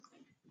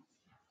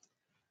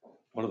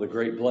One of the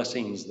great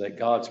blessings that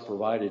God's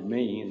provided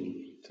me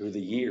and through the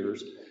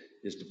years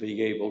is to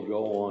be able to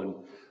go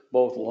on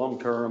both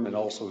long-term and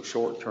also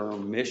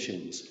short-term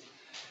missions.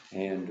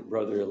 And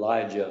Brother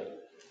Elijah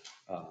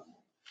uh,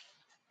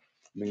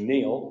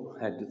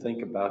 McNeil had to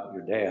think about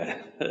your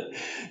dad.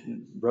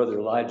 Brother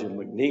Elijah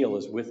McNeil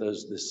is with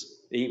us this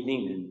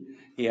evening, and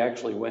he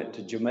actually went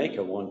to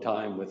Jamaica one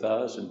time with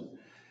us, and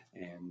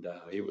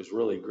it was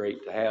really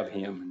great to have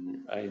him,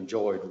 and I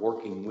enjoyed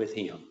working with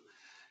him.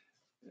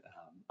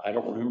 I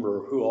don't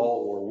remember who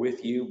all were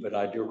with you, but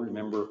I do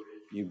remember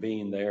you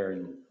being there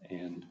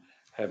and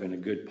having a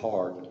good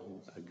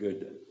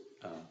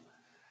uh,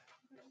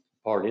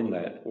 part in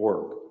that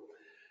work.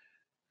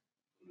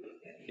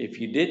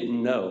 If you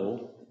didn't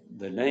know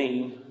the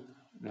name,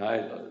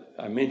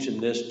 I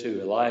mentioned this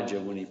to Elijah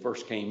when he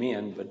first came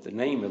in, but the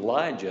name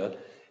Elijah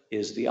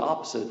is the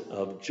opposite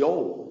of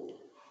Joel.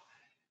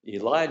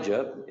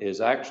 Elijah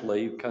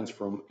comes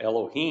from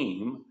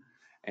Elohim,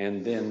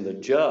 and then the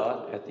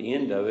Jah at the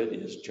end of it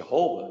is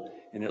Jehovah,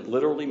 and it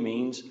literally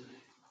means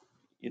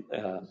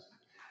uh,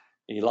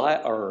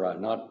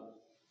 not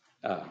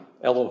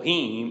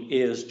Elohim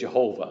is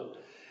Jehovah,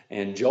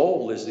 and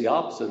Joel is the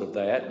opposite of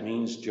that.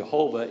 Means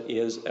Jehovah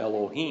is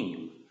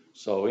Elohim.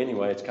 So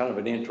anyway, it's kind of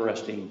an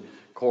interesting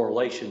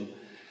correlation.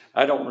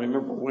 I don't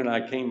remember when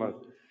I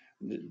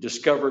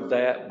discovered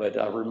that, but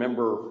I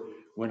remember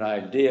when I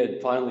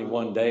did finally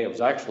one day.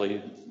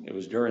 It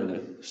was during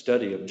the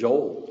study of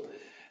Joel,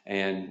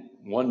 and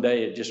one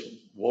day it just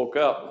woke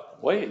up.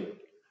 Wait,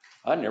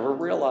 I never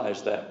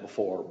realized that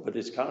before, but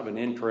it's kind of an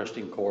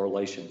interesting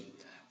correlation.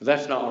 But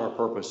that's not our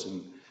purpose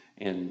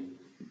in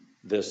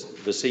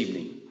this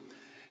evening.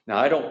 Now,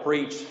 I don't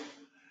preach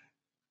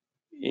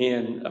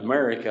in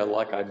America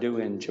like I do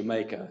in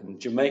Jamaica. In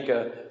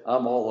Jamaica,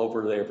 I'm all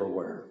over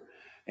everywhere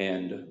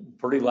and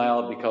pretty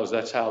loud because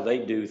that's how they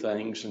do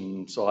things.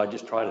 And so I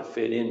just try to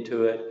fit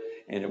into it,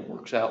 and it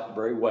works out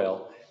very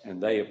well,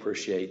 and they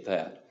appreciate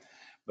that.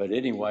 But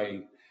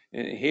anyway,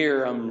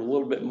 here I'm a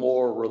little bit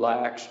more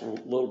relaxed, a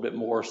little bit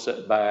more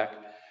set back,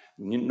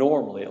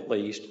 normally at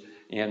least,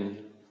 in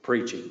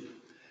preaching.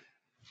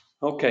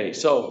 Okay,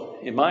 so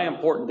am I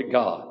important to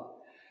God?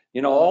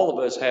 You know, all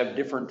of us have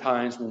different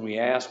times when we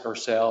ask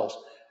ourselves,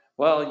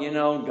 well,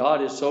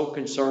 God is so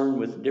concerned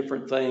with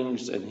different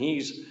things, and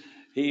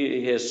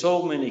He has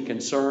so many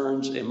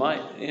concerns.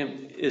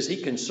 Is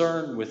He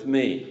concerned with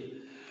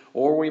me?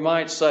 Or we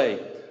might say,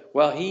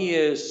 well, He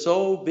is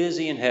so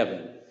busy in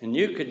heaven. And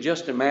you could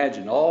just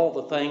imagine all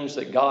the things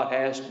that God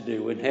has to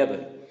do in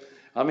heaven.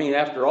 I mean,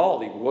 after all,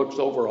 He looks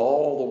over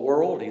all the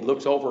world. He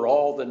looks over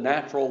all the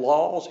natural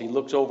laws. He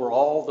looks over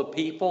all the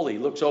people. He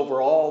looks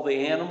over all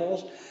the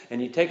animals.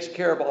 And He takes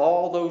care of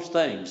all those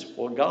things.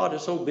 Well, God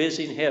is so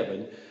busy in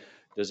heaven.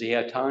 Does He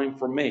have time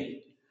for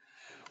me?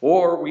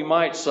 Or we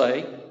might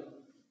say,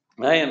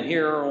 I am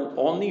here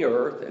on the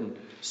earth and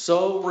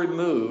so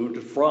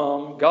removed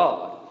from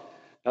God.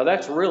 Now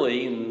that's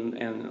really,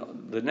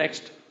 and the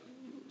next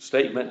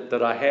statement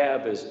that I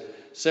have is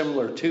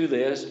similar to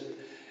this.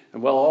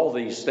 And well, all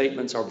these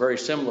statements are very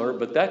similar,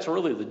 but that's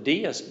really the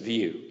deist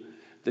view.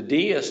 The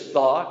deist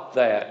thought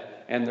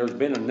that, and there's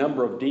been a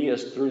number of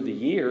deists through the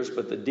years,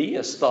 but the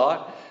deist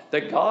thought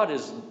that God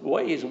is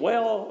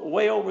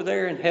way over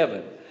there in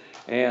heaven.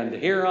 And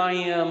here I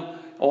am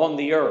on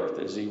the earth.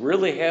 Does He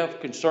really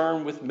have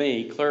concern with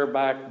me clear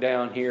back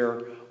down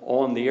here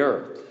on the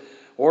earth?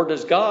 Or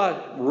does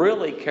God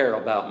really care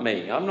about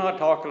me? I'm not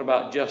talking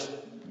about just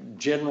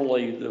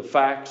generally the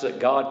facts that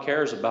God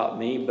cares about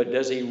me, but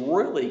does He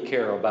really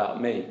care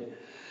about me?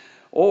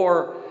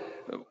 Or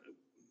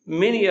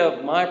many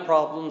of my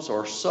problems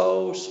are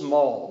so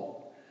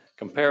small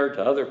compared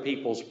to other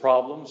people's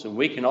problems, and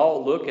we can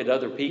all look at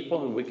other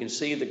people and we can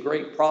see the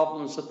great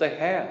problems that they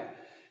have.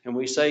 And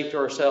we say to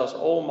ourselves,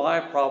 oh, my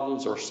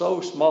problems are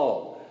so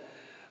small.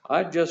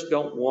 I just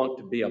don't want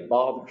to be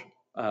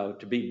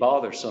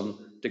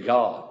bothersome to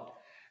God.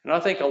 And I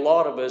think a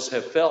lot of us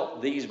have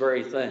felt these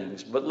very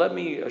things. But let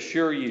me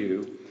assure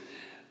you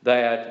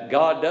that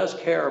God does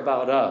care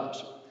about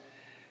us.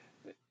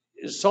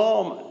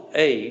 Psalm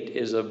 8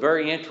 is a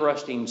very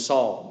interesting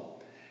psalm.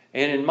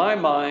 And in my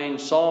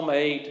mind, Psalm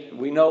 8,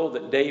 we know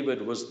that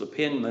David was the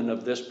penman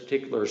of this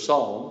particular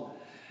psalm.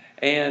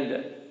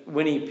 And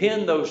when he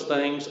penned those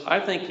things, I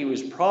think he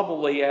was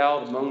probably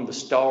out among the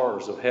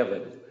stars of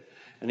heaven.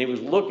 And he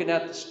was looking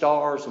at the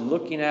stars and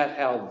looking at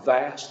how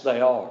vast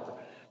they are.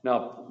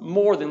 Now,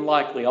 more than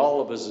likely, all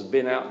of us have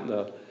been out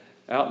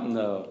in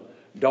the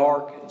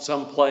dark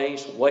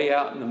someplace, way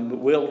out in the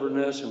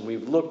wilderness, and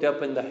we've looked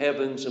up in the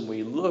heavens and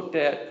we looked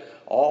at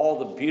all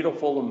the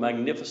beautiful and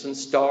magnificent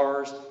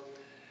stars.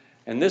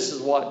 And this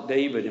is what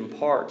David in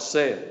part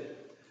said: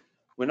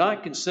 when I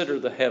consider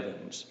the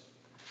heavens,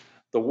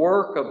 the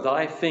work of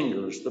thy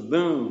fingers, the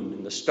moon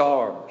and the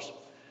stars,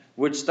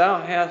 which thou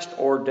hast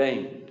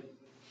ordained,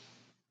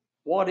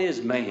 what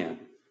is man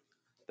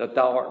that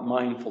thou art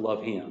mindful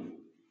of him,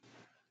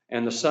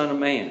 and the Son of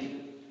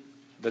Man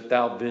that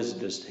thou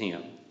visitest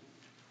him?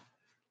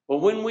 Well,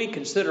 when we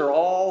consider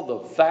all the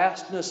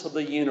vastness of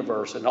the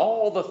universe and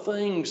all the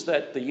things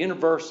that the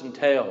universe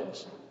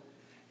entails,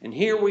 and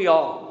here we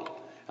are.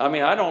 I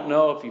mean, I don't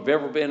know if you've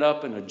ever been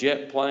up in a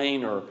jet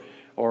plane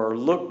or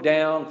looked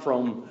down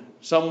from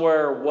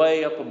somewhere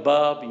way up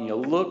above, and you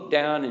look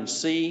down and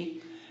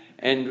see,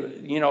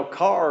 and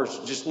cars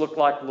just look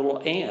like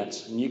little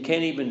ants, and you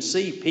can't even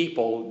see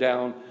people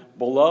down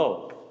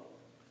below.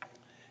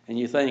 And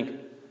you think,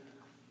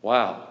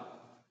 wow,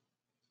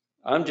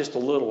 I'm just a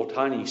little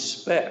tiny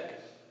speck.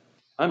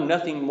 I'm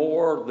nothing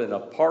more than a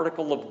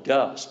particle of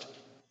dust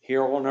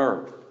here on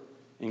earth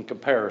in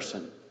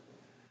comparison.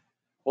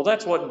 Well,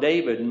 that's what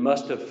David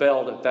must have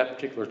felt at that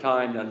particular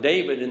time. Now,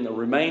 David, in the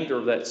remainder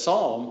of that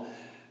psalm,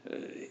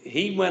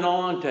 he went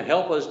on to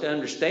help us to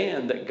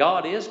understand that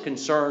God is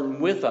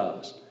concerned with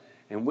us,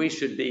 and we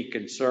should be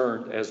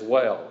concerned as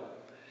well.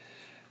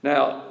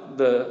 Now,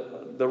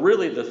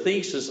 the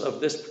thesis of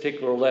this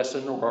particular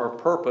lesson, or our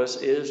purpose,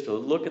 is to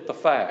look at the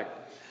fact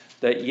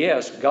that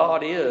yes,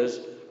 God is,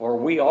 or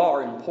we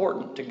are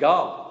important to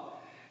God,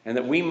 and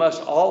that we must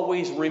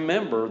always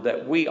remember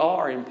that we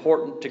are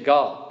important to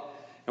God.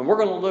 And we're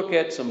going to look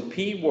at some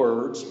P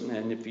words,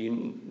 and if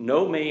you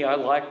know me, I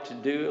like to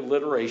do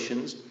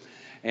alliterations,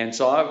 and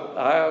so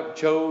I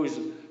chose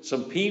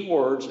some P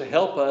words to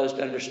help us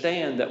to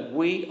understand that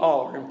we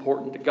are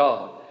important to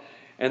God.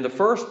 And the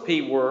first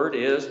P word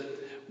is,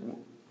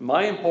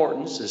 my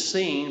importance is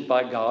seen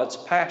by God's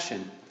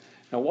passion.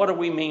 Now, what do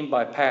we mean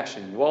by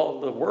passion?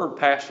 Well, the word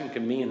passion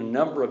can mean a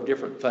number of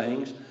different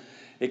things.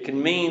 It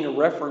can mean a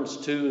reference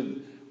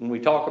to, when we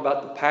talk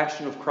about the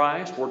passion of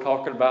Christ, we're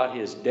talking about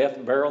his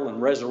death, burial,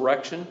 and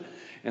resurrection,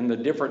 and the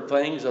different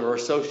things that are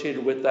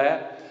associated with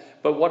that.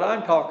 But what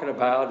I'm talking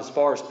about, as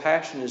far as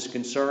passion is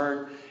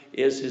concerned,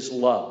 is his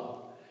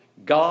love.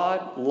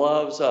 God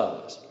loves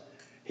us.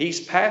 He's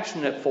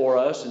passionate for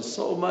us, and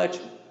so much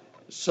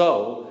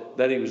so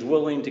that he was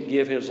willing to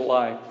give his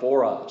life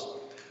for us.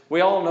 We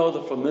all know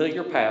the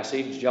familiar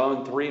passage,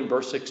 John 3 and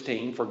verse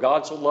 16, for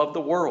God so loved the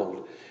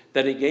world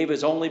that he gave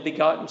his only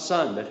begotten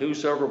Son, that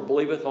whosoever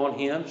believeth on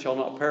him shall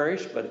not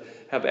perish, but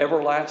have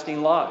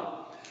everlasting life.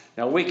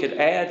 Now we could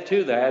add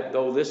to that,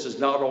 though this is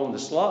not on the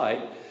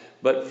slide,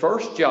 but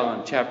 1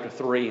 John chapter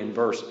 3 and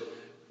verse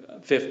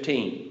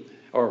 15,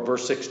 or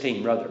verse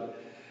 16 rather.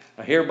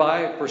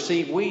 Hereby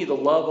perceive we the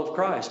love of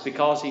Christ,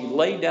 because he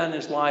laid down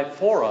his life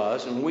for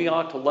us, and we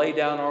ought to lay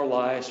down our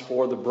lives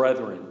for the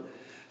brethren.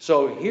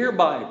 So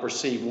hereby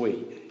perceive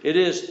we. It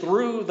is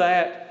through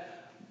that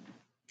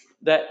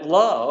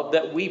love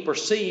that we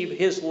perceive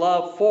his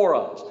love for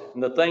us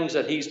and the things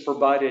that he's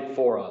provided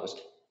for us.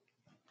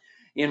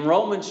 In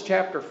Romans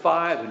chapter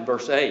 5 and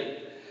verse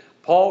 8,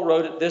 Paul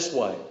wrote it this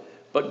way,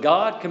 but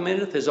God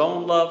commendeth his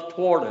own love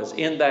toward us,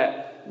 in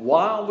that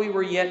while we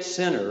were yet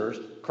sinners,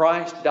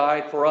 Christ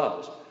died for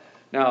us.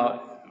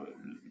 Now,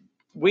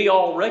 we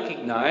all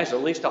recognize,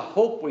 at least I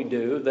hope we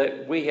do,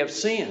 that we have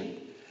sinned.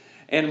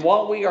 And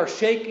while we are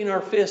shaking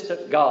our fist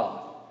at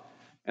God,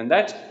 and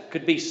that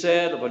could be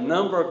said of a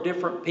number of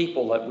different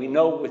people that we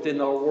know within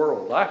our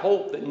world, I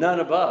hope that none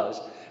of us,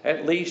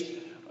 at least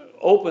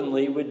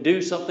openly, would do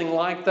something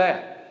like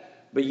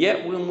that. But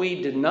yet when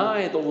we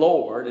deny the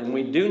Lord and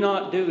we do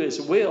not do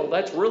his will,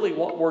 that's really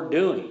what we're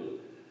doing.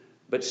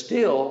 But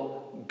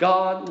still,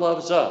 God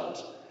loves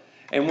us.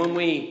 And when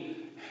we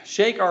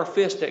shake our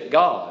fist at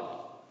God,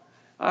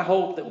 I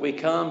hope that we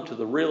come to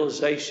the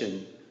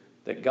realization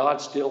that God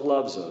still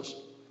loves us,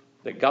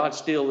 that God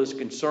still is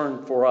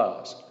concerned for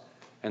us,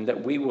 and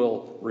that we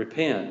will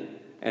repent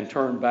and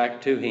turn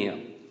back to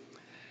him.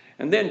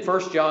 And then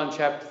 1 John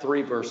chapter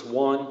 3 verse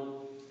 1,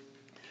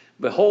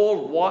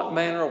 behold, what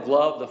manner of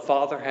love the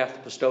Father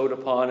hath bestowed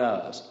upon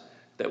us,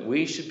 that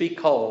we should be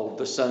called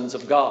the sons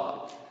of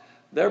God.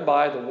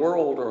 Therefore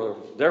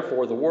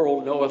the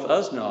world knoweth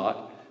us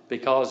not,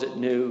 because it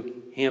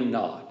knew him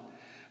not.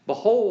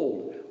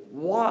 Behold,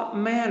 what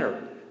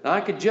manner. Now,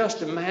 I could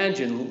just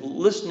imagine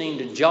listening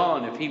to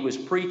John if he was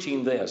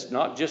preaching this,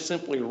 not just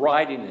simply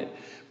writing it,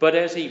 but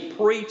as he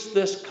preached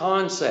this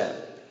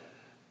concept.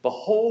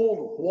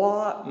 Behold,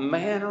 what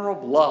manner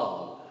of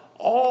love.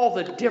 All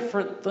the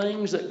different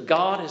things that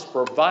God has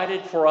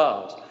provided for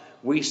us.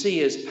 We see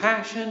his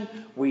passion.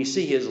 We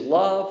see his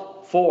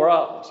love for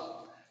us.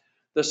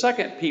 The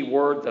second P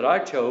word that I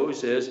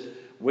chose is,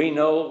 we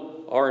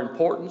know our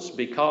importance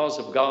because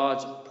of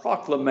God's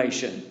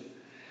proclamation.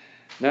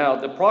 Now,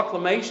 the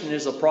proclamation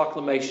is a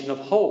proclamation of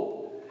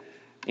hope.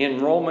 In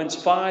Romans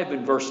 5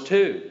 and verse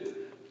 2,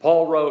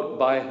 Paul wrote,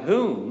 by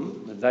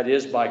whom, that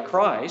is by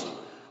Christ,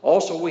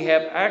 also we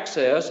have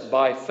access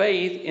by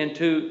faith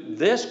into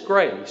this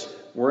grace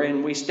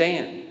wherein we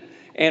stand,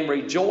 and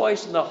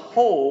rejoice in the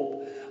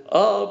hope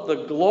of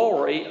the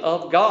glory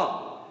of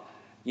God.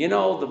 You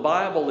know, the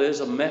Bible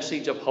is a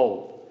message of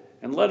hope.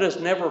 And let us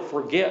never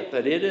forget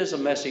that it is a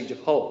message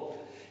of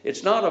hope.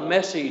 It's not a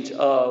message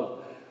of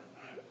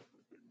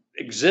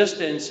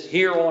existence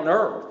here on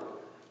earth,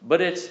 but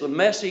it's the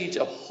message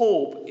of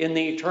hope in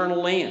the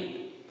eternal end.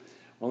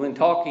 Well, in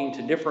talking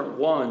to different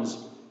ones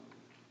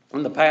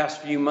in the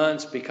past few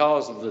months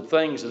because of the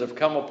things that have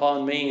come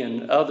upon me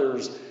and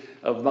others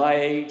of my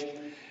age,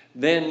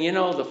 then,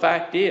 the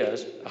fact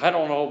is, I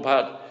don't know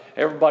about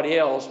everybody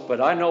else, but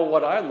I know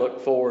what I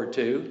look forward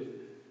to.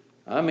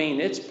 I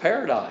mean, it's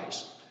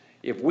paradise.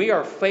 If we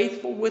are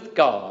faithful with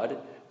God,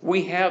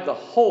 we have the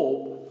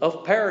hope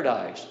of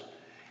paradise.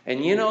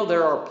 And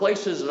there are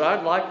places that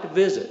I'd like to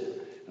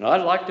visit, and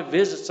I'd like to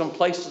visit some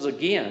places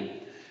again.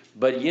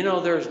 But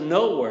there's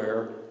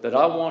nowhere that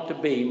I want to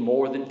be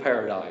more than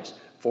paradise.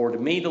 For to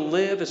me to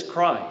live is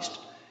Christ,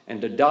 and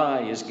to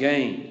die is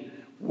gain.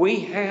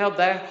 We have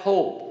that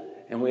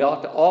hope, and we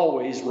ought to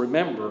always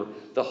remember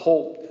the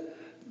hope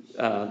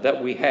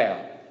that we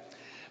have.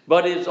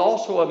 But it's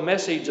also a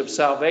message of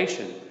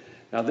salvation.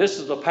 Now, this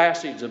is the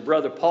passage that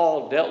Brother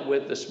Paul dealt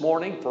with this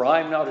morning. For I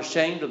am not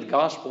ashamed of the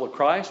gospel of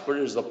Christ, but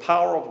it is the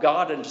power of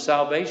God unto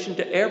salvation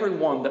to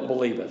everyone that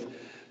believeth,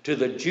 to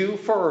the Jew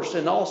first,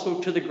 and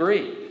also to the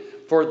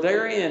Greek. For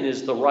therein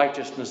is the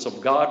righteousness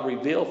of God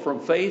revealed from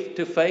faith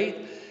to faith,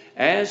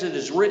 as it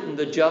is written,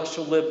 the just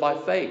shall live by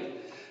faith.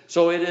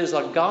 So it is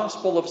a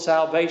gospel of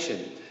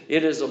salvation.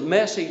 It is a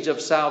message of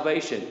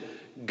salvation.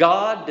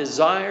 God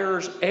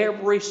desires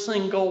every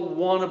single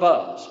one of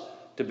us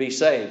to be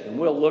saved. And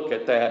we'll look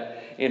at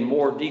that in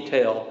more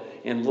detail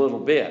in a little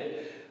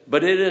bit.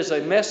 But it is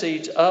a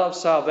message of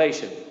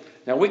salvation.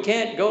 Now, we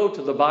can't go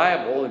to the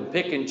Bible and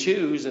pick and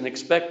choose and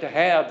expect to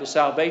have the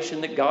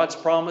salvation that God's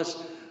promised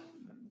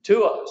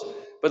to us.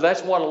 But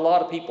that's what a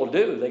lot of people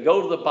do. They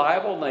go to the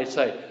Bible and they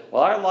say,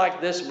 well, I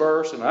like this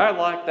verse, and I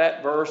like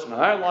that verse, and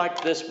I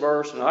like this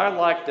verse, and I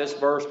like this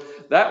verse.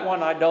 That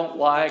one I don't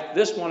like,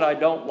 this one I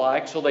don't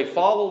like. So they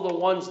follow the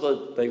ones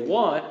that they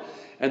want,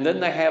 and then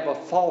they have a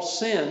false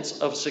sense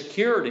of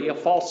security, a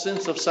false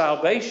sense of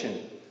salvation.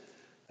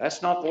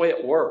 That's not the way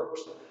it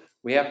works.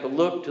 We have to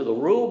look to the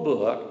rule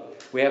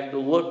book. We have to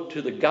look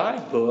to the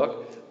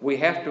guidebook. We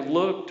have to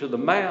look to the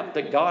map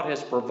that God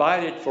has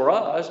provided for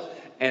us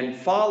and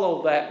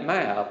follow that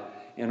map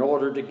in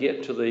order to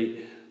get to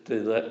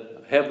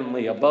the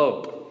heavenly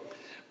abode.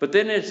 But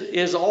then it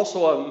is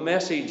also a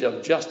message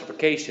of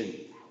justification.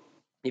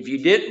 If you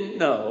didn't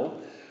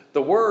know,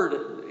 the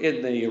word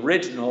in the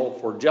original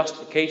for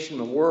justification,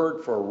 the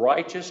word for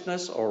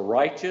righteousness or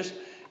righteous,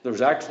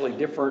 there's actually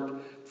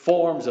different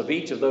forms of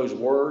each of those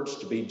words: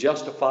 to be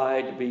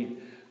justified, to be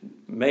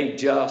made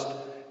just,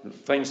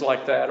 things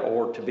like that,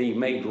 or to be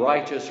made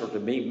righteous, or to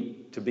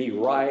be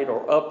right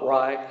or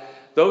upright.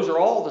 Those are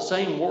all the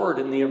same word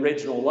in the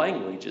original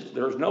language.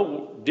 There's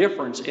no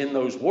difference in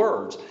those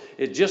words.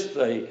 It's just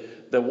the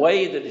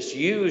way that it's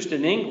used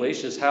in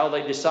English is how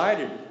they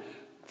decided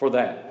for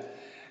that.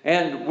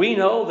 And we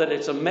know that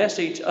it's a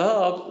message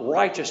of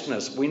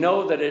righteousness. We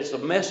know that it's a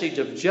message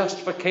of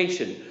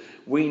justification.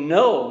 We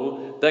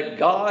know that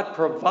God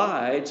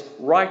provides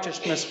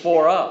righteousness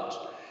for us,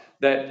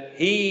 that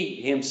He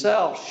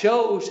Himself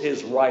shows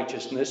His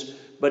righteousness,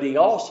 but He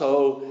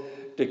also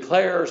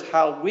declares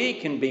how we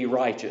can be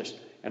righteous.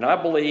 And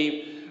I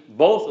believe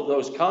both of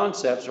those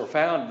concepts are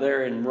found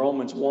there in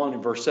Romans 1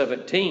 and verse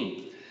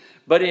 17.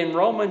 But in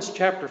Romans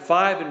chapter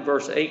 5 and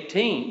verse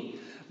 18,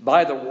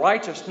 by the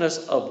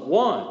righteousness of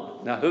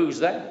one. Now who's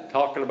that?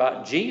 Talking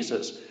about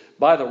Jesus.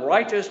 By the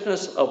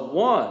righteousness of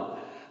one,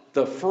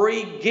 the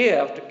free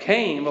gift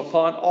came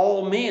upon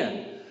all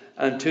men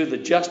unto the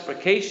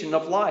justification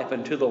of life,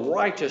 unto the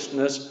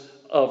righteousness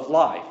of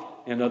life,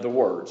 in other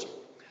words.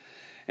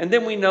 And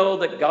then we know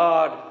that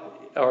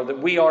that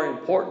we are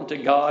important to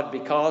God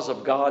because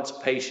of God's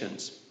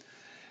patience.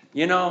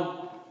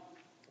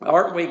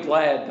 Aren't we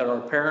glad that our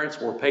parents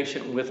were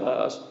patient with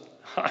us?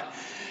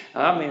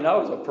 I mean, I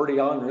was a pretty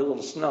ornery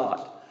little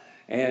snot.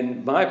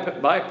 And my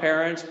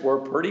parents were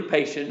pretty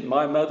patient.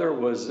 My mother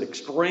was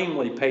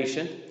extremely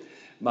patient.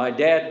 My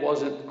dad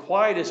wasn't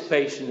quite as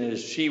patient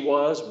as she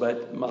was,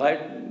 but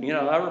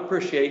I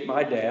appreciate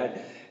my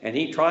dad. And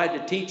he tried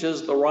to teach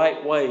us the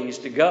right ways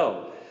to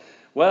go.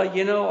 Well,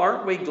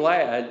 aren't we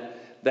glad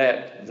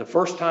that the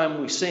first time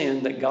we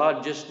sinned, that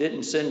God just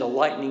didn't send a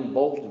lightning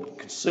bolt and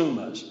consume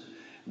us?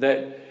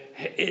 That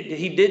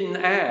He didn't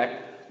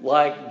act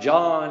like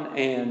John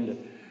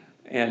and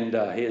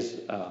his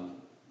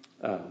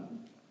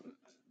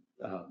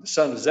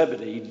son of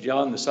Zebedee,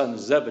 John the son of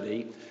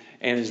Zebedee,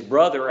 and his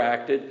brother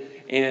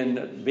acted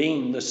in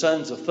being the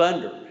sons of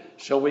thunder.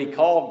 Shall we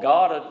call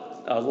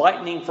God a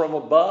lightning from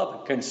above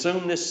and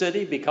consume this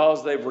city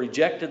because they've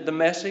rejected the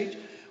message?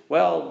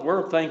 Well,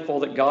 we're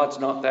thankful that God's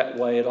not that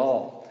way at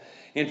all.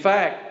 In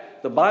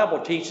fact, the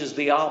Bible teaches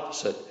the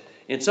opposite.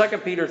 In 2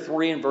 Peter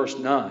 3 and verse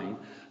 9,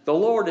 the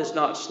Lord is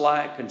not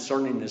slack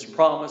concerning His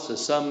promise,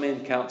 as some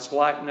men count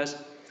slackness,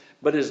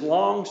 but is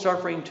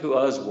long-suffering to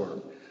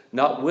usward,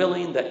 not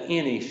willing that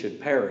any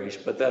should perish,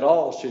 but that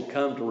all should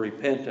come to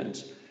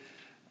repentance.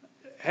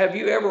 Have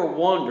you ever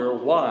wondered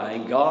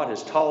why God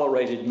has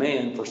tolerated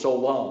man for so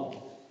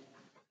long?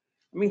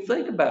 I mean,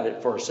 think about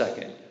it for a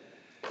second.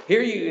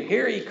 Here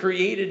He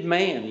created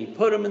man. He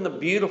put him in the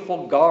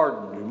beautiful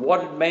garden. And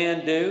what did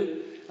man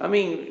do? I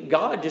mean,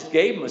 God just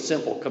gave him a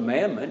simple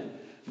commandment.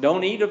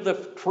 Don't eat of the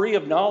tree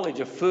of knowledge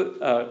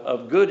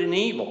of good and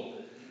evil.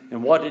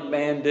 And what did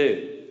man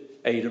do?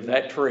 Ate of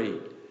that tree.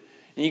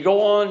 And you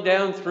go on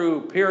down through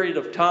a period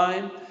of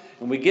time,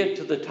 and we get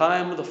to the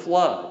time of the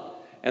flood.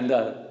 And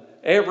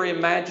every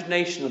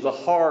imagination of the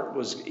heart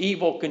was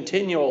evil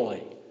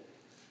continually.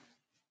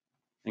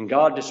 And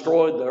God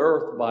destroyed the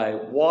earth by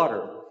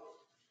water.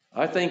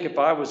 I think if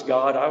I was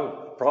God, I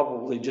would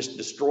probably just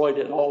destroyed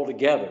it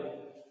altogether.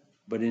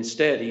 But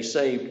instead, he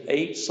saved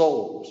 8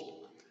 souls.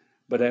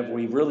 But have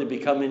we really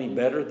become any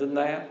better than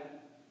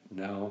that?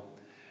 No.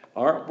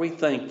 Aren't we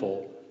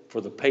thankful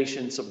for the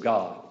patience of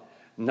God?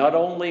 Not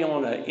only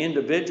on an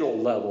individual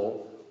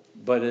level,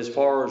 but as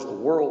far as the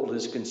world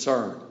is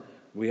concerned.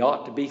 We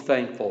ought to be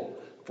thankful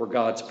for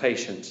God's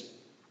patience.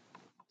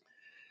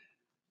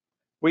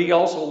 We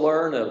also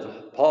learn of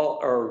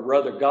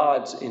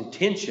God's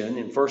intention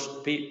in 1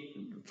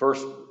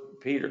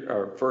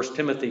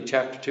 Timothy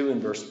chapter 2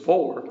 and verse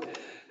 4,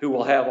 who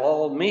will have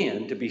all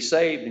men to be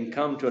saved and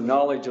come to a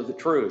knowledge of the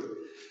truth.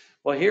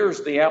 Well,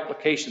 here's the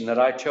application that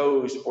I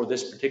chose for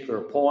this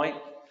particular point,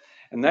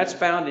 and that's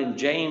found in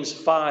James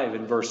 5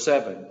 and verse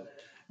 7.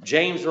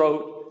 James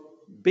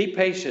wrote, "Be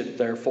patient,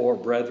 therefore,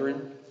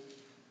 brethren.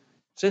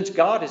 Since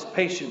God is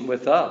patient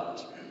with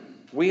us,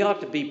 we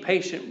ought to be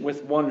patient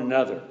with one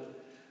another.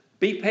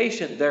 Be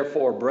patient,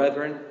 therefore,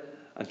 brethren,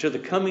 unto the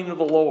coming of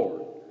the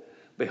Lord.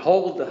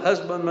 Behold, the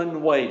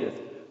husbandman waiteth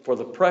for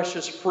the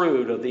precious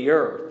fruit of the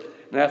earth,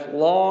 and hath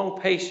long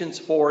patience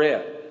for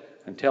it,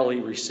 until he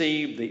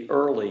receive the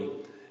early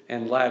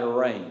and latter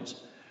rains."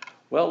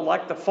 Well,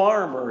 like the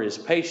farmer is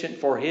patient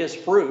for his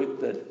fruit,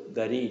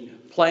 that he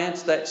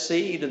plants that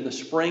seed in the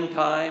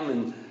springtime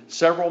and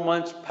several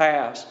months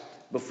pass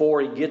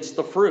before he gets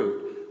the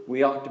fruit,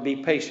 we ought to be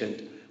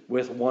patient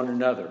with one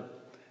another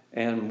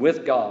and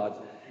with God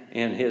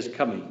and his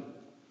coming.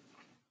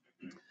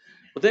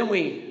 But then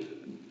we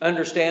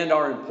understand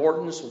our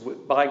importance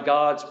by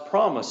God's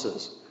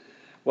promises.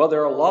 Well,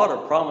 there are a lot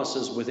of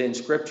promises within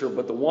Scripture,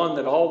 but the one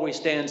that always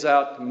stands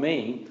out to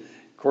me,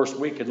 of course,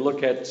 we could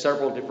look at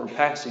several different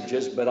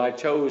passages, but I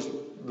chose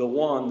the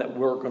one that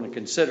we're going to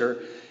consider,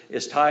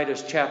 is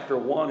Titus chapter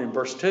 1 and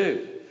verse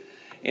 2.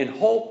 In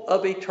hope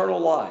of eternal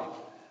life.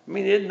 I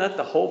mean, isn't that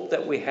the hope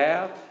that we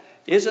have?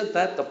 Isn't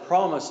that the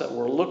promise that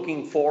we're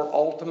looking for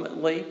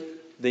ultimately?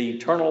 The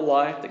eternal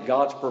life that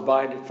God's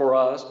provided for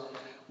us,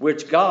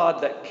 which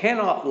God that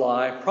cannot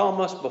lie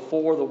promised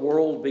before the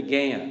world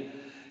began.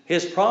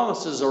 His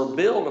promises are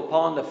built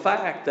upon the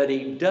fact that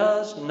he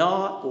does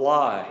not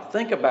lie.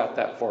 Think about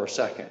that for a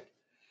second.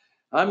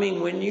 I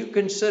mean, when you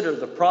consider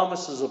the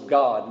promises of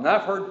God, and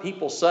I've heard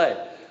people say,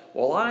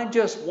 well, I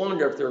just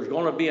wonder if there's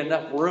going to be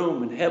enough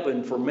room in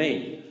heaven for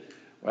me.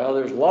 Well,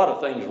 there's a lot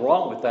of things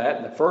wrong with that.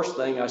 And the first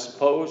thing, I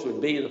suppose,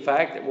 would be the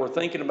fact that we're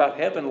thinking about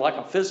heaven like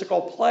a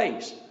physical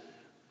place.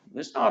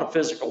 It's not a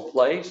physical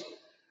place.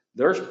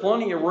 There's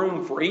plenty of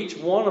room for each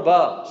one of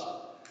us.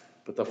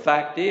 But the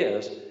fact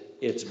is,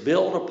 it's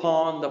built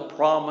upon the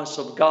promise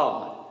of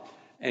God.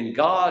 And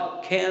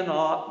God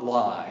cannot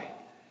lie.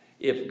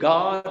 If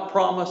God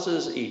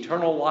promises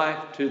eternal life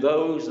to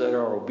those that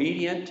are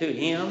obedient to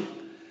him,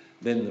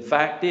 then the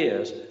fact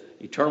is,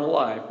 eternal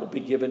life will be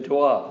given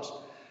to us.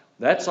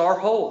 That's our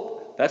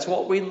hope. That's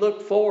what we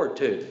look forward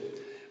to.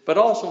 But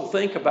also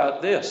think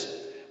about this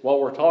while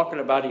we're talking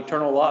about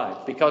eternal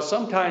life, because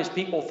sometimes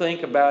people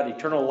think about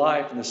eternal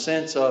life in the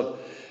sense of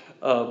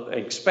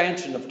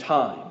expansion of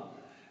time.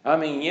 I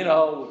mean, you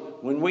know,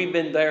 when we've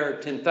been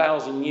there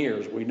 10,000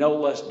 years, we know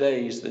less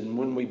days than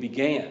when we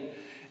began.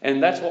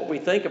 And that's what we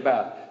think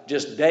about,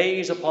 just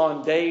days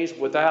upon days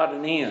without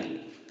an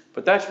end.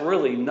 But that's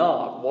really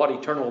not what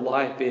eternal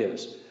life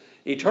is.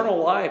 Eternal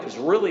life is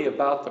really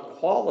about the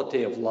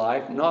quality of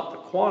life, not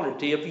the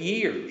quantity of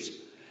years.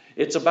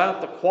 It's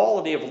about the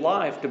quality of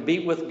life to be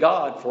with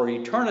God for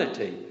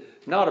eternity,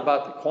 not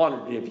about the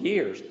quantity of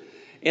years.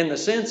 In the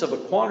sense of a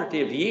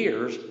quantity of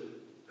years,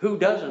 who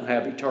doesn't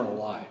have eternal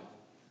life?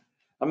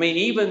 I mean,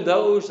 even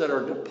those that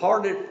are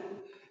departed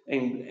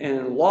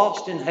and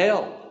lost in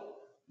hell,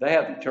 they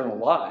have eternal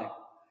life.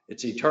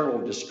 It's eternal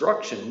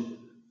destruction,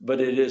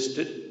 but it is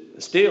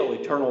still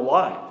eternal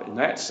life in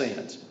that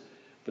sense.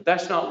 But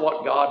that's not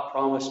what God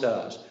promised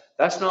us.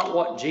 That's not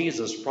what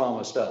Jesus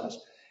promised us.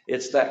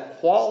 It's that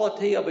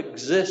quality of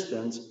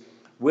existence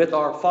with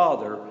our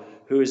Father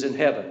who is in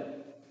heaven,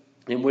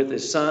 and with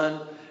his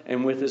Son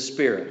and with his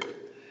Spirit.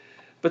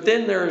 But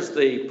then there's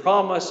the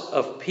promise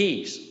of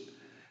peace.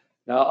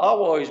 Now, I've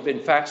always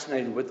been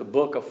fascinated with the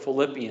book of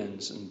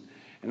Philippians.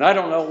 And I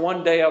don't know,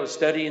 one day I was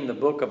studying the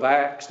book of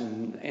Acts,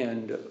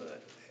 and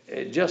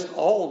it just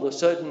all of a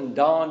sudden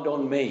dawned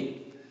on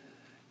me.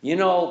 You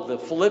know, the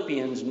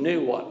Philippians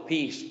knew what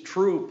peace,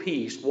 true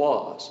peace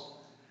was.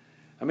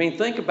 I mean,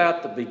 think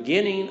about the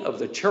beginning of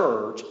the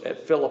church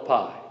at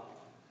Philippi.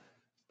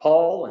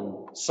 Paul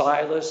and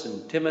Silas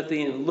and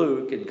Timothy and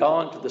Luke had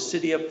gone to the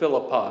city of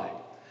Philippi.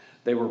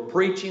 They were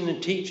preaching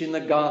and teaching the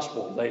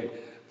gospel. They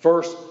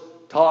first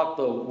taught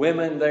the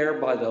women there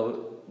by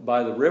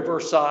the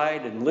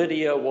riverside, and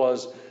Lydia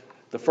was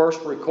the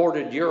first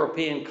recorded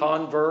European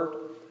convert.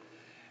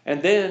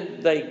 And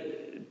then they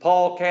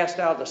Paul cast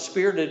out a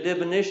spirit of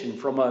divination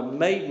from a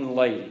maiden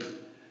lady.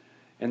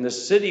 And the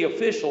city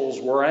officials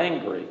were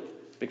angry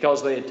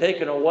because they had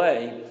taken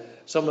away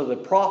some of the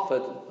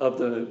profit of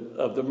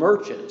the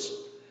merchants.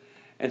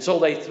 And so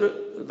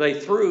they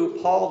threw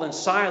Paul and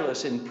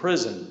Silas in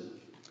prison.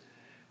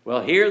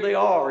 Well, here they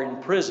are in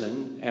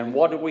prison, and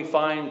what do we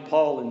find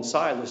Paul and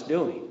Silas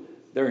doing?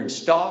 They're in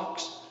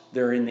stocks,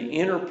 they're in the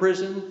inner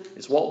prison,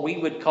 it's what we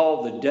would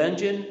call the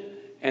dungeon,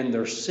 and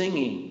they're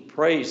singing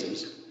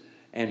praises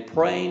and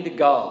praying to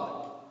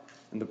God.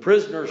 And the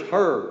prisoners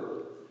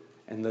heard,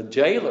 and the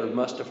jailer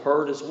must have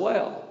heard as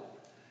well.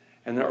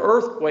 And the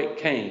earthquake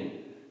came.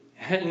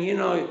 And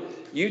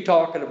you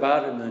talking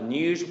about an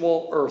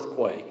unusual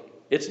earthquake.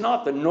 It's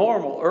not the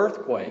normal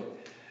earthquake.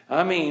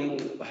 I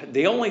mean,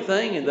 the only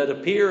thing that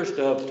appears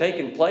to have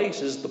taken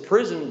place is the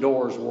prison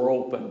doors were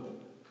open.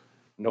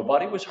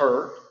 Nobody was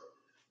hurt,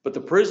 but the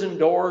prison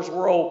doors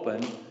were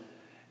open,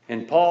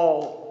 and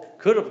Paul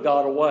could have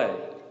got away.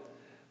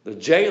 The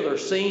jailer,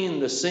 seeing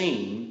the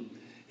scene,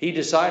 he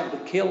decided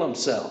to kill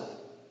himself.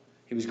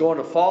 He was going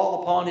to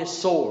fall upon his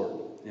sword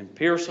and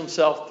pierce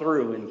himself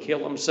through and kill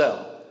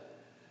himself.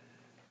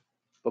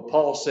 But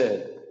Paul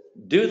said,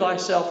 "Do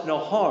thyself no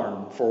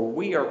harm, for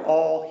we are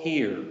all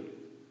here."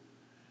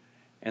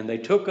 And they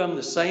took him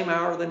the same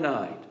hour of the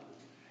night.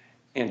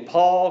 And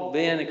Paul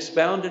then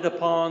expounded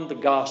upon the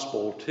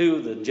gospel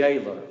to the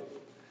jailer.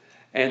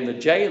 And the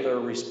jailer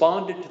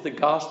responded to the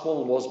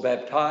gospel and was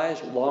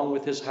baptized along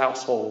with his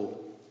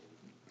household.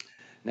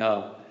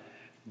 Now,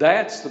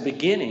 that's the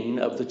beginning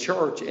of the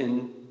church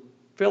in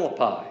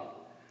Philippi.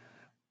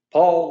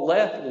 Paul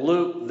left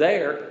Luke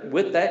there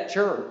with that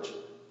church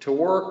to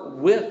work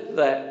with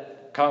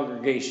that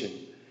congregation.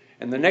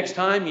 And the next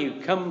time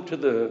you come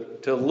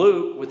to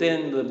Luke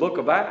within the book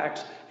of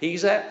Acts,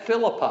 he's at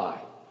Philippi.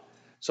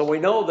 So we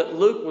know that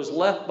Luke was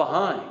left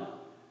behind.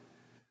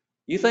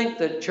 You think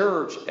the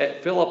church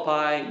at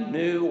Philippi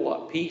knew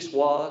what peace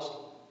was?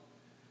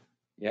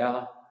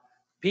 Yeah.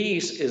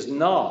 Peace is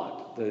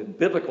not, the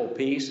biblical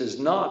peace is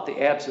not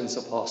the absence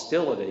of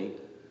hostility.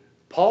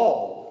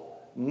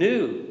 Paul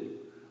knew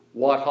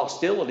what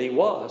hostility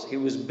was. He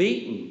was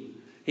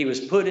beaten. He was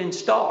put in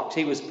stocks.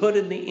 He was put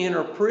in the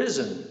inner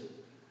prison.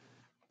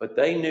 But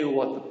they knew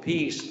what the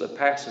peace that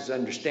passes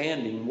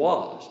understanding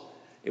was.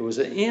 It was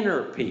an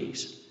inner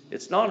peace.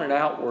 It's not an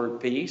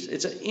outward peace.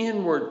 It's an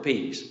inward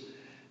peace.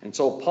 And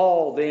so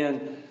Paul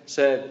then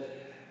said,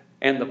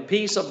 "And the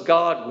peace of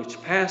God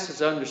which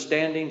passes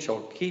understanding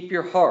shall keep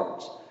your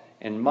hearts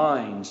and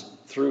minds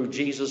through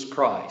Jesus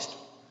Christ,"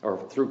 or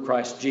through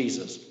Christ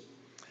Jesus.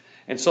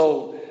 And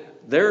so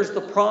there's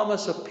the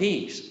promise of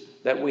peace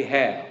that we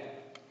have.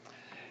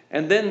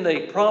 And then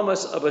the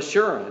promise of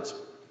assurance.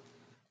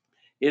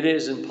 It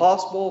is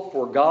impossible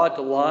for God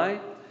to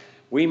lie.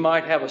 We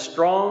might have a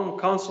strong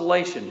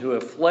consolation who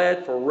have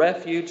fled for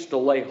refuge to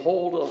lay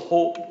hold of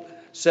hope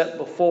set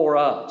before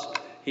us.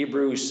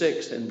 Hebrews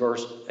 6 and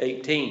verse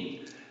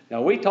 18.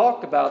 Now we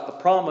talked about the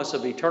promise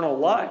of eternal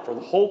life, or the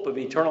hope of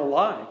eternal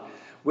life,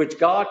 which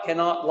God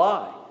cannot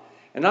lie.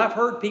 And I've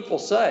heard people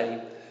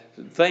say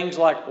things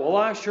like, "Well,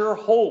 I sure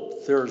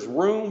hope there's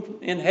room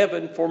in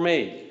heaven for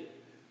me."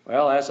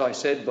 Well, as I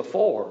said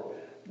before,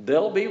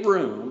 there'll be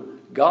room.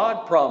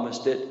 God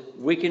promised it.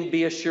 We can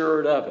be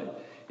assured of it.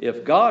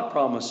 If God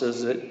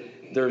promises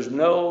it, there's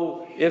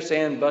no ifs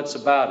and buts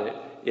about it.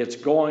 It's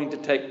going to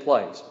take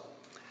place.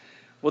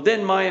 Well,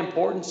 then my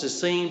importance is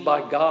seen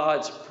by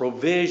God's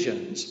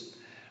provisions.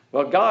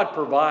 Well, God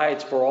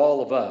provides for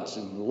all of us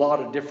in a lot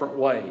of different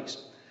ways.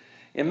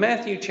 In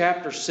Matthew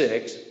chapter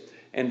 6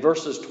 and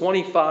verses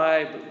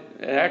 25,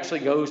 it actually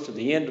goes to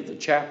the end of the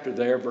chapter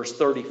there, verse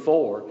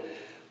 34.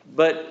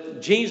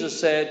 But Jesus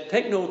said,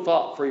 "Take no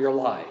thought for your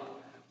life,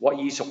 what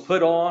ye shall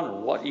put on,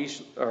 or what ye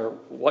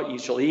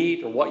shall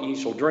eat, or what ye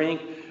shall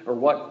drink,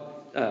 or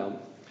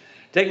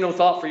take no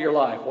thought for your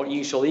life, what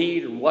ye shall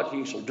eat, or what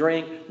ye shall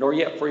drink, nor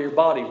yet for your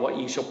body, what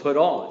ye shall put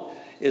on.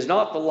 Is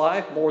not the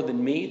life more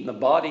than meat, and the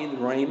body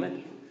than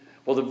raiment?"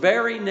 Well, the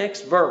very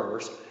next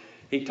verse,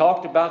 he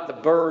talked about the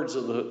birds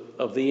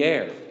of the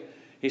air.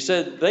 He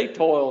said, "They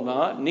toil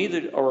not,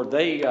 neither, or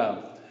they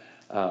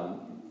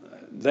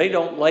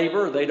don't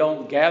labor, they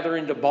don't gather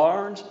into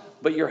barns,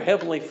 but your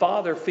heavenly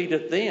Father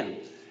feedeth them."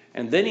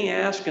 And then he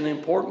asked an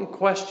important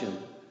question.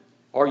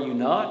 Are you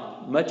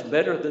not much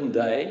better than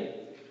they?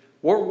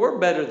 We're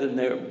better than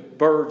the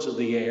birds of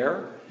the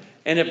air.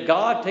 And if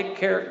God takes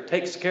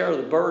care of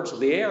the birds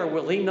of the air,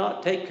 will he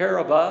not take care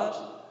of us?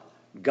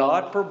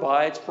 God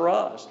provides for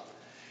us.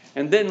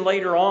 And then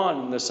later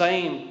on in the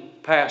same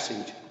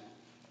passage,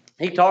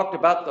 he talked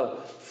about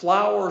the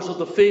flowers of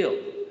the field,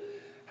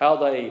 how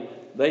they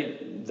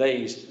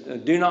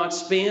do not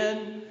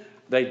spin,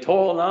 they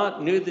toil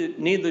not,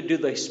 neither do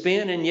they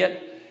spin, and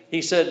yet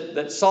he said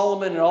that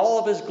Solomon in all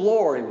of his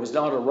glory was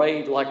not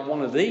arrayed like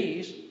one of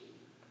these.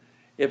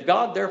 If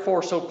God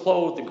therefore so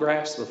clothed the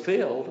grass of the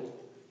field,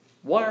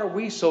 why are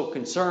we so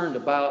concerned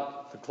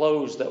about the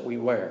clothes that we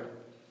wear?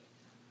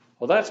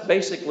 Well, that's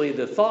basically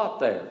the thought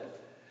there.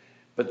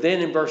 But then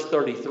in verse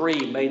 33,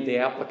 he made the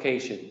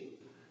application.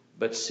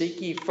 But seek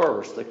ye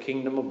first the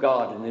kingdom of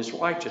God and his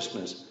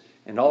righteousness,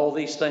 and all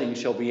these things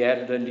shall be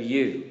added unto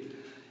you.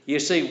 You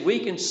see,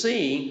 we can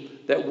see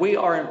that we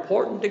are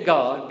important to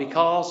God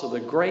because of the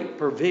great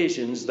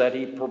provisions that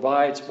he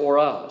provides for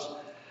us.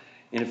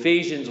 In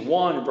Ephesians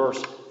 1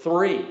 verse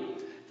 3,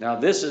 now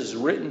this is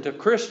written to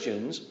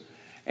Christians,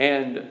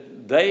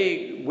 and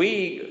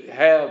we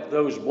have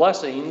those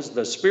blessings,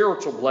 the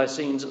spiritual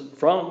blessings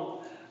from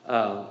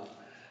God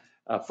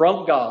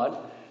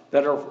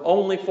that are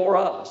only for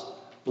us.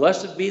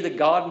 Blessed be the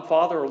God and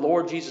Father of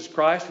Lord Jesus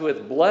Christ, who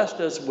hath blessed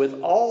us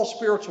with all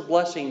spiritual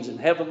blessings in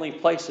heavenly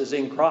places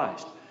in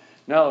Christ.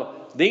 Now,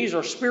 these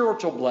are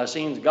spiritual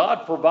blessings.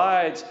 God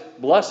provides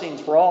blessings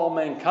for all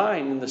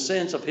mankind in the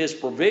sense of his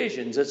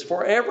provisions. It's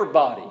for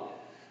everybody.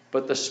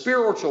 But the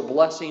spiritual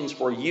blessings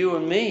for you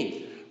and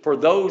me, for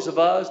those of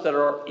us that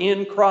are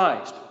in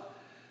Christ.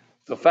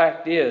 The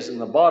fact is,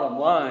 and the bottom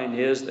line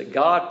is, that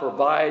God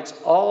provides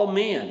all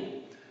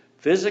men,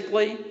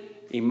 physically,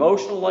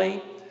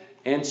 emotionally,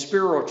 and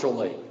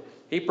spiritually.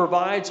 He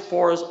provides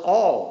for us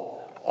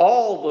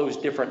all those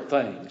different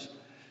things.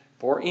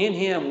 For in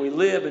him we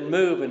live and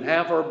move and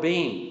have our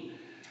being.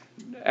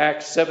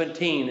 Acts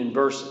 17 in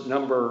verse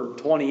number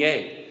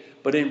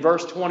 28. But in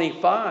verse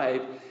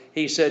 25,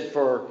 he said,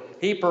 for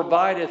he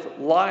provideth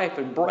life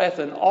and breath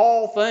in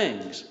all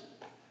things.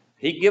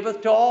 He giveth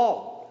to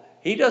all.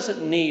 He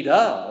doesn't need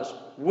us.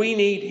 We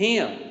need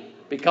him,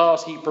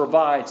 because he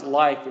provides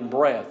life and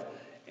breath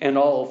in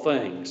all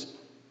things.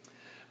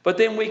 But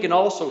then we can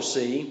also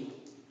see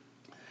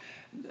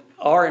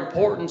our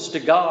importance to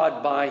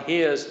God by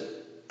his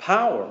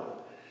power.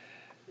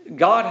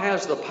 God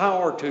has the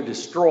power to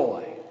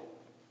destroy,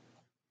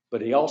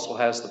 but he also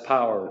has the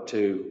power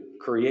to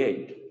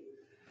create.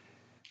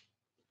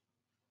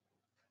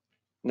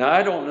 Now,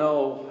 I don't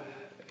know,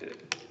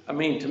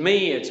 to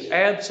me, it's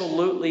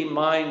absolutely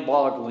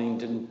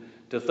mind-boggling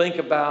to think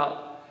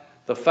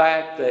about the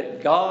fact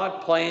that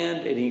God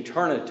planned in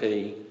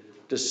eternity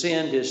to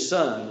send his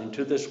Son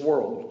into this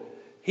world.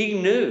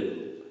 He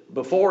knew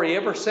before he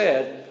ever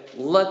said,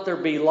 let there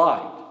be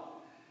light.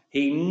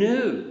 He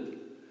knew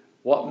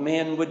what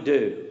men would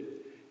do.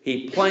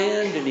 He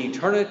planned in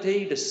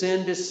eternity to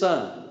send his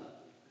Son,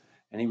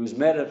 and he was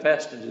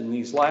manifested in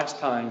these last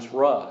times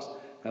for us.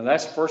 Now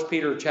that's 1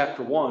 Peter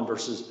chapter 1,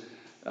 verses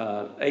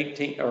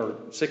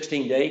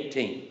 16 to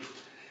 18.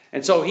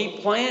 And so he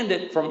planned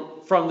it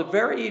from the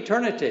very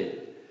eternity.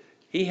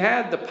 He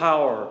had the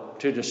power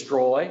to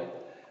destroy,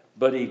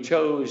 but he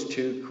chose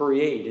to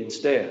create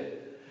instead.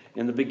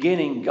 In the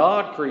beginning,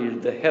 God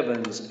created the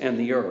heavens and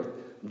the earth.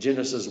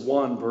 Genesis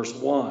 1, verse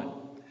 1.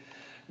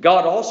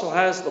 God also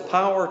has the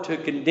power to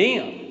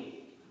condemn,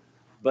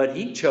 but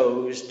he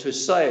chose to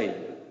save.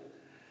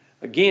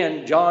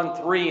 Again,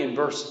 John 3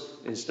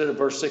 instead of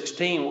verse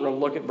 16, we're going to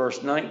look at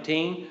verse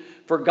 19.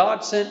 For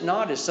God sent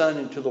not his Son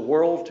into the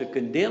world to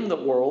condemn the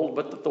world,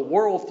 but that the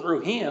world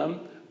through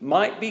him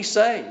might be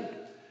saved.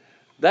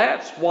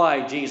 That's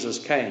why Jesus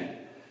came.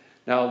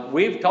 Now,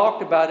 we've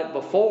talked about it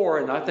before,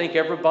 and I think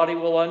everybody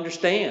will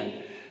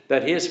understand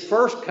that his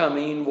first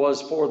coming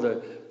was for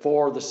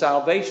the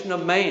salvation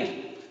of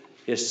man.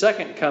 His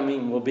second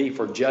coming will be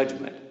for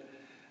judgment.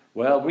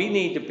 Well, we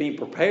need to be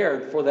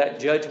prepared for that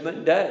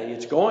judgment day.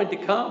 It's going to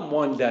come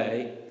one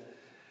day.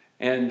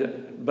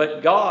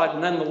 But God,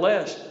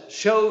 nonetheless,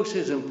 shows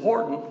his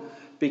importance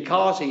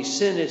because he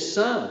sent his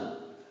Son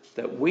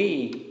that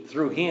we,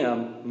 through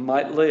him,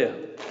 might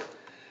live.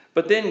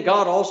 But then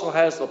God also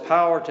has the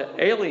power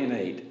to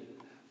alienate,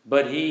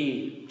 but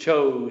he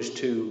chose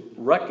to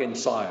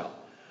reconcile.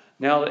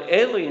 Now, to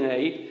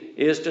alienate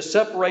is to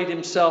separate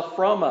himself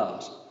from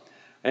us.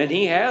 And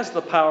he has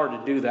the power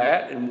to do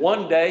that. And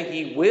one day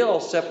he will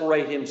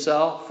separate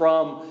himself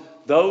from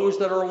those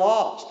that are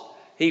lost.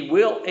 He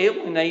will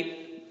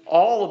alienate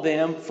all of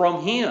them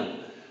from him.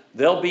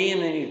 They'll be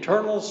in an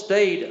eternal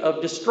state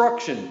of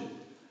destruction.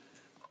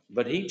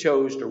 But he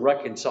chose to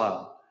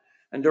reconcile.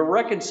 And to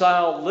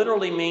reconcile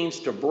literally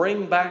means to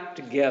bring back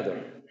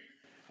together.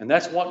 And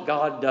that's what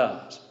God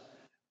does.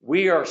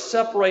 We are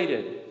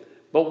separated.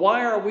 But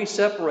why are we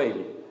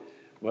separated?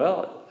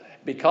 Well,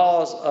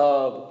 because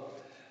of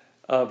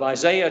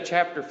Isaiah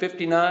chapter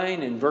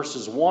 59 and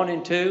verses 1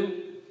 and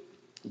 2.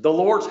 The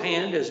Lord's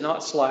hand is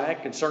not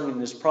slack concerning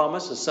this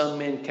promise, as some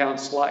men count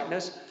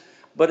slackness,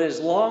 but is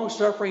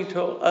long-suffering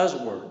to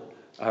usward.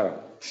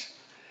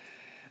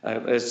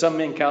 As some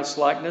men count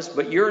slackness,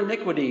 but your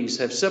iniquities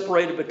have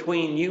separated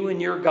between you and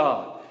your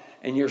God,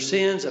 and your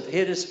sins have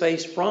hid his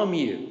face from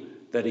you,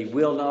 that he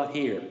will not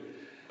hear.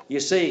 You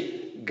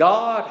see,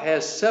 God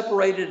has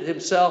separated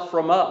himself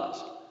from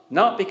us,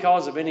 not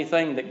because of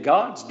anything that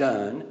God's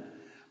done,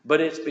 but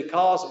it's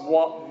because of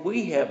what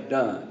we have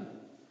done.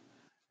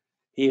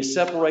 He has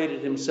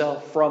separated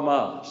himself from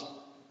us.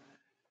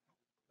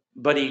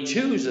 But he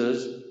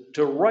chooses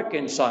to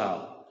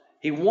reconcile.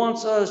 He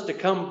wants us to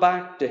come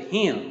back to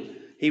him.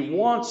 He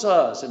wants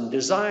us and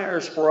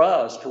desires for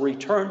us to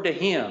return to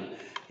him.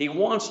 He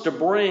wants to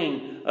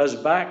bring us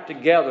back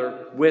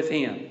together with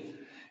him.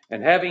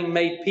 And having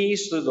made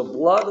peace through the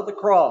blood of the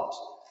cross,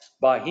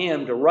 by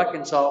him to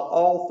reconcile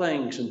all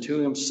things unto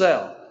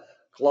himself.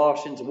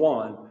 Colossians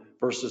 1,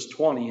 verses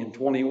 20 and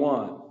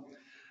 21.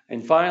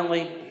 And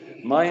finally,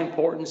 my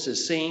importance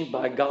is seen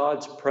by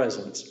God's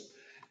presence.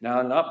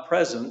 Now, not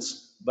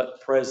presence,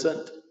 but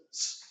presence.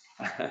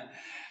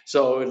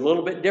 So a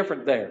little bit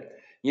different there.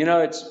 You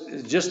know, it's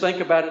just think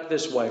about it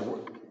this way.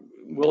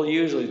 We'll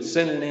usually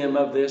synonym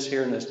of this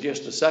here in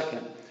just a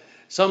second.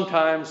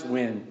 Sometimes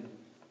when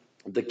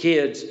the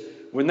kids,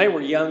 when they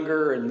were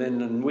younger, and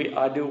then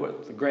I do it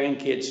with the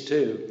grandkids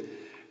too,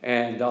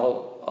 and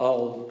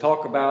I'll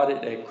talk about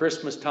it at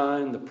Christmas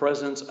time, the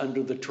presents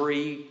under the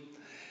tree,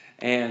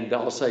 and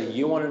I'll say,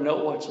 "You want to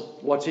know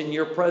what's in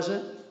your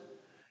present?"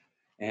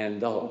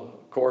 And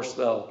of course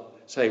they'll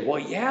say, "Well,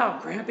 yeah,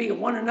 Grampy, I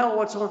want to know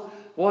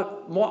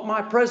what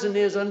my present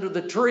is under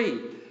the tree."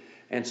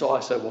 And so I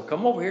said, "Well,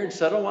 come over here and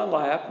sit on my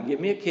lap and give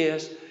me a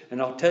kiss,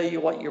 and I'll tell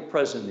you what your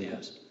present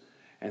is."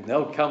 And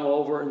they'll come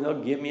over and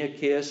they'll give me a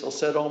kiss. They'll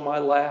sit on my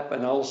lap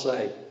and I'll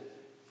say,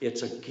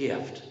 "It's a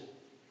gift."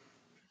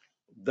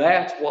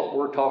 That's what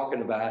we're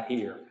talking about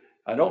here.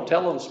 I don't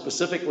tell them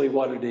specifically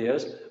what it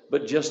is,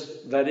 but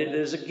just that it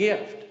is a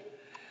gift.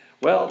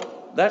 Well,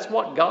 that's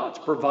what God's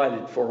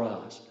provided for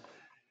us.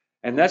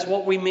 And that's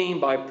what we mean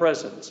by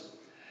presence.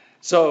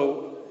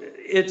 So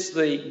it's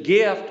the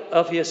gift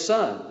of his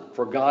Son.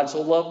 For God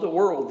so loved the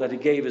world that he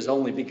gave his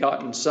only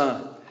begotten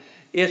Son.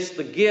 It's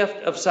the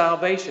gift of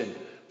salvation.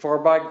 For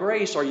by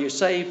grace are you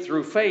saved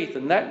through faith,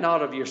 and that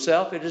not of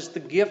yourself. It is the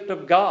gift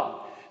of God.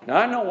 Now,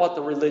 I know what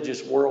the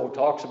religious world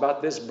talks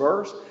about this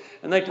verse,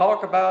 and they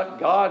talk about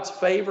God's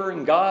favor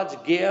and God's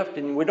gift,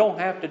 and we don't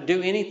have to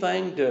do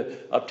anything to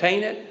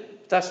obtain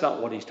it. That's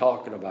not what he's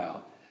talking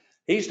about.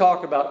 He's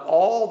talking about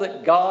all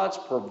that God's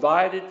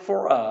provided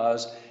for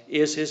us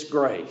is his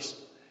grace.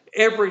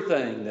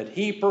 Everything that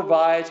he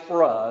provides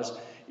for us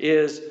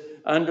is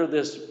under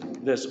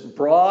this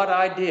broad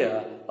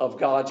idea of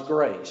God's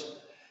grace.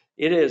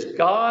 It is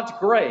God's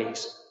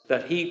grace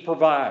that he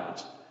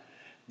provides.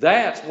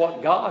 That's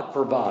what God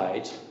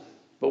provides,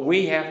 but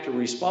we have to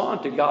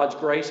respond to God's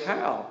grace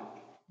how?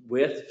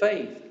 With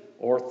faith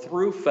or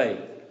through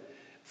faith.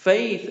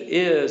 Faith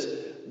is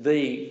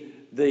the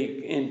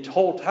in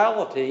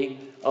totality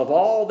of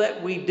all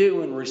that we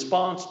do in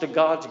response to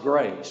God's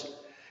grace.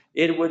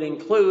 It would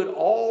include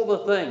all the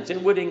things.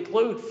 It would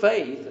include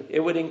faith. It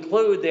would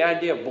include the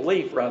idea of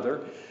belief,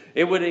 rather.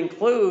 It would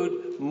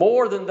include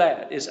more than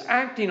that, is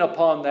acting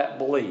upon that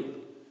belief.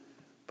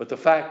 But the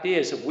fact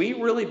is, if we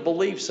really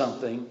believe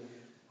something,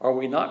 are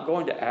we not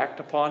going to act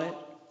upon it?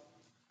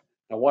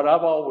 Now, what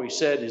I've always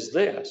said is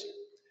this.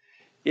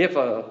 If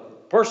a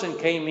person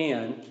came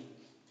in,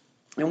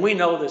 and we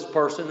know this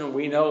person, and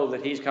we know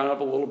that he's kind of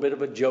a little bit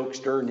of a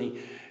jokester, and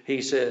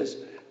he says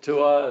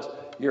to us,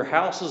 "Your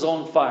house is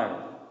on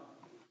fire."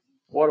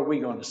 What are we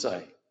going to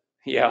say?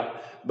 "Yeah,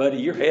 buddy,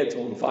 your head's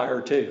on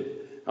fire too."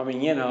 I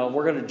mean,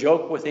 we're going to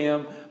joke with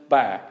him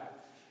back.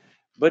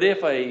 But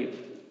if a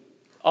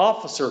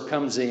officer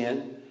comes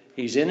in,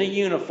 he's in a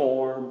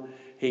uniform,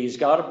 he's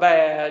got a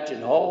badge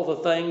and all the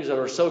things that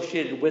are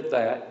associated with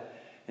that,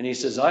 and he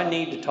says, "I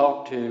need to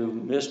talk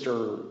to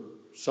Mr.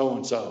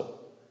 So-and-so."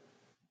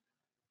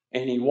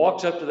 And he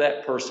walks up to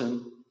that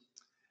person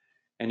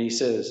and he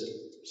says,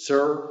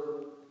 "Sir,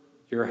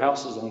 your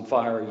house is on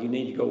fire. You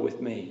need to go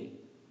with me."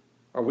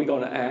 Are we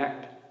going to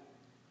act?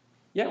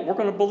 Yeah, we're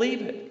going to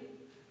believe it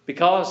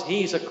because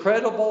he's a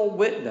credible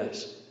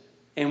witness,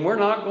 and we're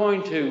not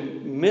going to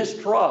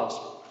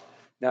mistrust.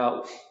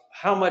 Now,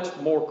 how much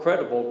more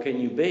credible can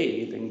you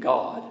be than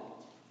God,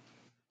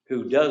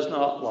 who does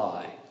not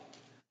lie?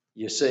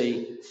 You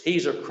see,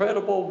 he's a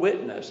credible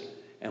witness,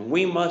 and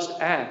we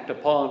must act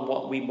upon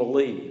what we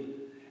believe,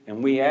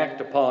 and we act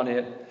upon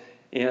it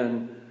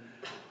in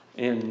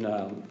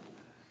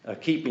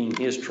keeping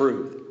his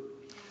truth.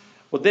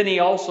 Well, then he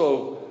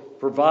also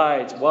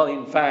provides, well,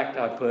 in fact,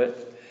 I put,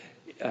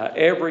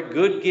 every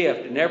good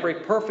gift and every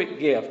perfect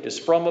gift is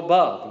from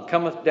above and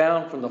cometh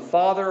down from the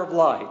Father of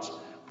lights,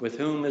 with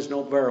whom is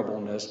no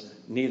variableness,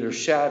 neither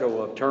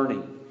shadow of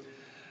turning.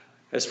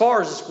 As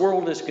far as this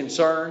world is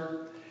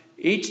concerned,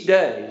 each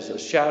day is a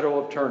shadow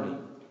of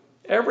turning.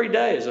 Every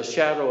day is a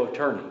shadow of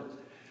turning.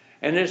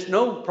 And there's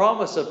no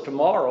promise of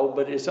tomorrow,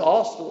 but it's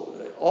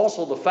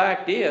also the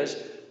fact is,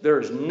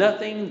 there's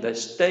nothing that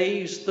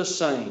stays the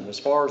same as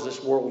far as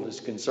this world is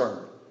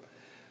concerned.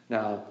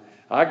 Now,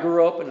 I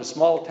grew up in a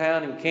small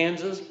town in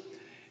Kansas,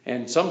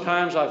 and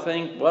sometimes I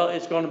think, well,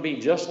 it's going to be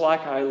just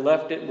like I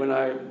left it when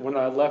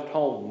I left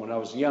home when I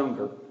was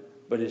younger,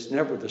 but it's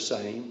never the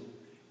same.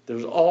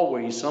 There's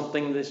always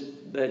something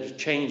that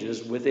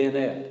changes within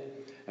it.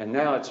 And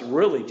now it's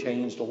really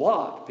changed a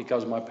lot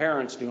because my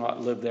parents do not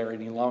live there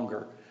any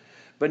longer.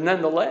 But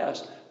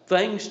nonetheless,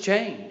 things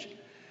change.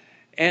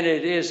 And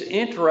it is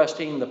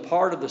interesting, the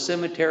part of the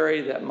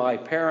cemetery that my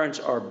parents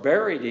are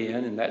buried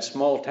in that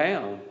small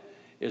town,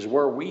 is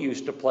where we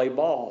used to play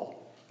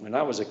ball when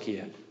I was a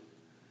kid.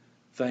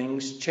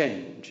 Things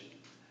change.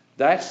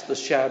 That's the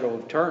shadow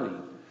of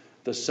turning.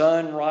 The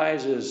sun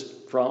rises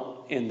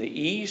in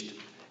the east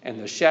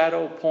and the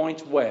shadow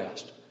points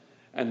west.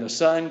 and the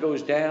sun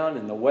goes down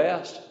in the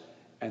west,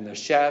 and the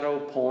shadow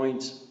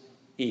points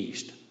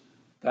east.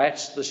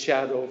 That's the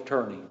shadow of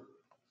turning.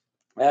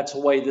 That's the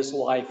way this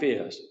life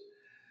is.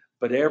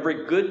 But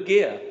every good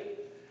gift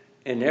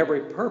and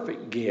every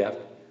perfect gift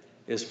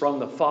is from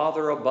the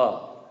Father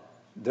above.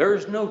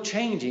 There's no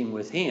changing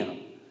with him.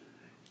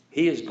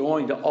 He is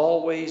going to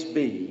always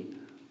be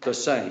the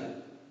same.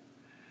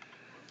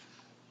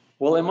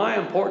 Well, am I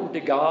important to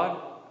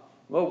God?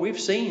 Well, we've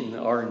seen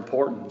our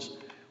importance.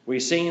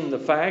 We've seen the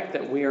fact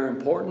that we are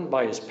important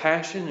by his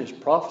passion, his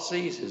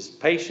prophecies, his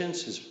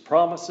patience, his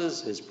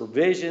promises, his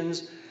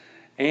provisions,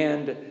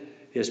 and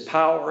his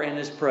power and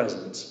his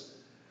presence.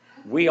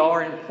 We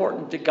are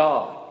important to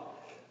God.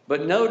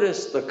 But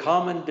notice the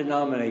common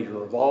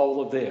denominator of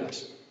all of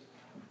this.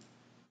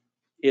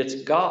 It's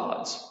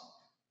God's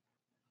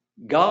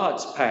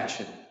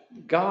passion,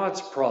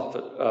 God's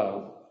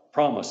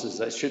promises.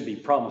 That should be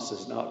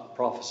promises, not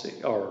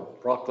prophecy, or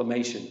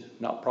proclamation,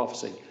 not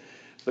prophecy.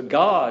 But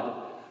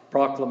God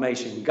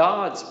proclamation,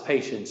 God's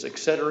patience,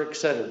 etc.,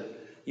 etc.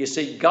 You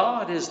see,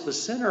 God is the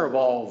center of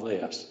all of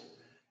this.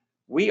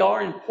 We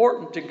are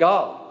important to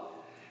God.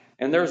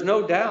 And there's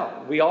no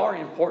doubt we are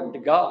important to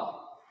God.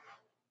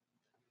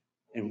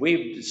 And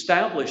we've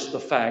established the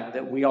fact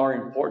that we are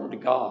important to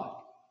God.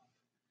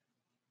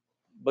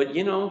 But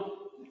you know,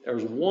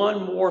 there's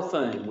one more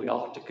thing we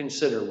ought to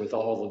consider with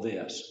all of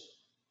this.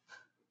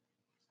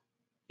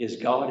 Is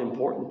God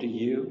important to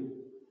you?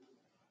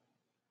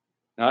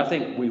 Now, I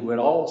think we would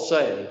all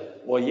say,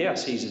 well,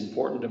 yes, he's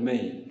important to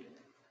me.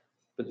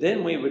 But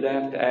then we would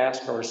have to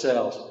ask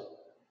ourselves,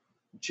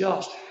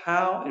 just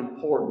how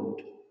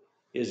important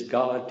is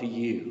God to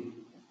you?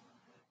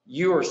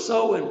 You are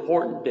so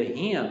important to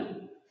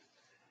him.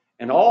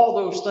 And all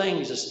those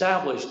things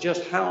establish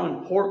just how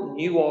important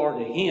you are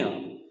to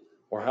him,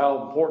 or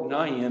how important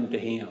I am to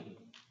him.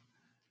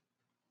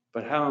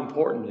 But how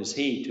important is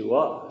he to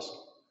us?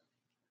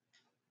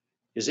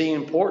 Is he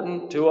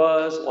important to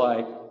us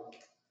like,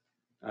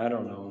 I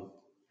don't know,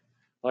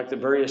 like the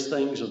various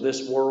things of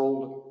this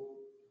world?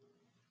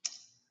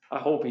 I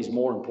hope he's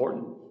more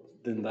important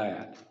than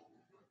that.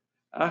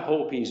 I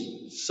hope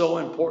he's so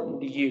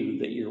important to you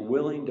that you're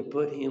willing to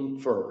put him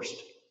first.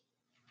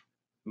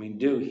 I mean,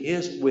 do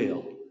his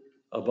will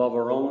above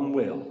our own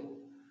will,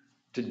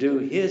 to do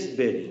his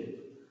bidding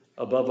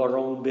above our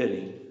own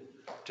bidding,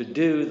 to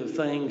do the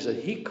things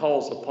that he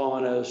calls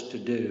upon us to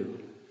do.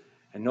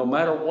 And no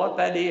matter what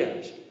that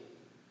is,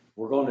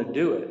 we're going to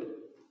do it,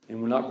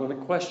 and we're not going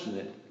to question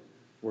it.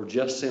 We're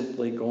just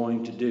simply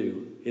going to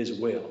do his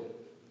will.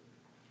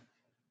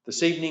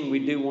 This evening, we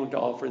do want to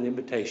offer the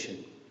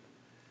invitation.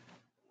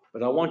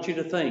 But I want you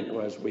to think,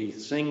 as we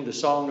sing the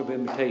song of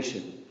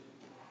invitation,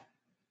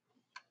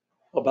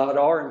 about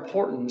our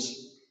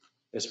importance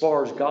as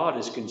far as God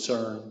is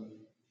concerned,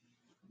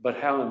 but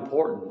how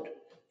important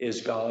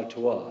is God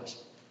to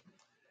us.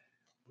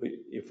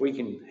 If we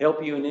can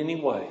help you in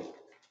any way,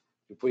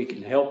 if we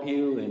can help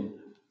you in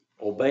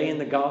obeying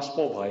the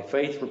gospel by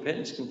faith,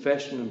 repentance,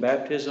 confession, and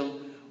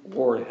baptism,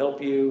 or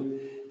help you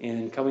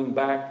in coming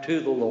back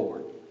to the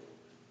Lord,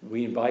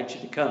 we invite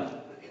you to come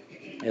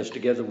as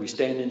together we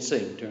stand and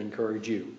sing to encourage you.